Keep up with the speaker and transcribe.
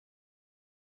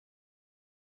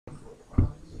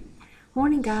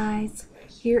Morning, guys.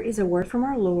 Here is a word from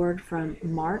our Lord from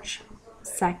March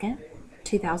 2nd,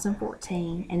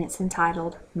 2014, and it's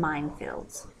entitled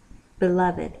Minefields.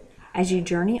 Beloved, as you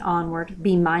journey onward,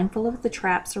 be mindful of the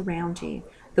traps around you.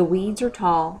 The weeds are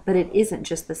tall, but it isn't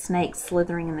just the snakes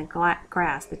slithering in the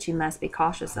grass that you must be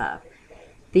cautious of.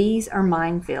 These are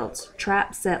minefields,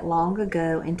 traps set long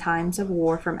ago in times of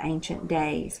war from ancient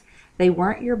days. They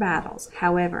weren't your battles.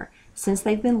 However, since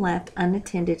they've been left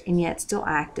unattended and yet still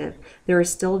active, there is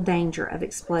still danger of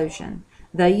explosion.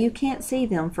 Though you can't see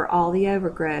them for all the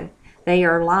overgrowth, they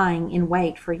are lying in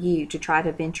wait for you to try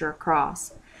to venture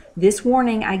across. This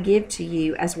warning I give to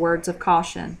you as words of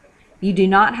caution. You do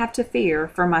not have to fear,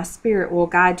 for my Spirit will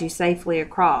guide you safely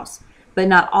across, but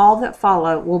not all that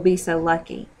follow will be so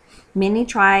lucky. Many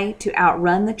try to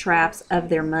outrun the traps of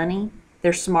their money,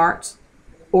 their smarts,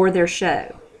 or their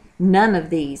show. None of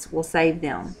these will save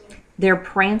them. Their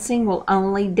prancing will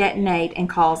only detonate and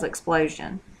cause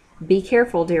explosion. Be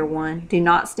careful, dear one. Do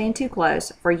not stand too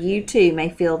close, for you too may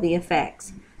feel the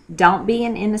effects. Don't be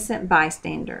an innocent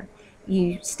bystander.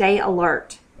 You stay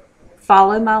alert.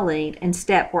 Follow my lead and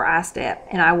step where I step,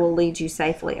 and I will lead you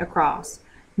safely across.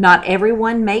 Not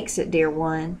everyone makes it, dear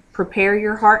one. Prepare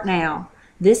your heart now.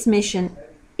 This mission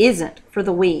isn't for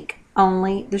the weak,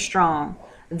 only the strong.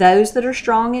 Those that are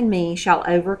strong in me shall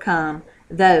overcome.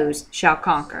 Those shall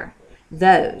conquer.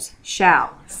 Those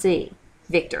shall see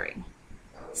victory.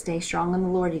 Stay strong in the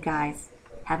Lord, you guys.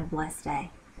 Have a blessed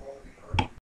day.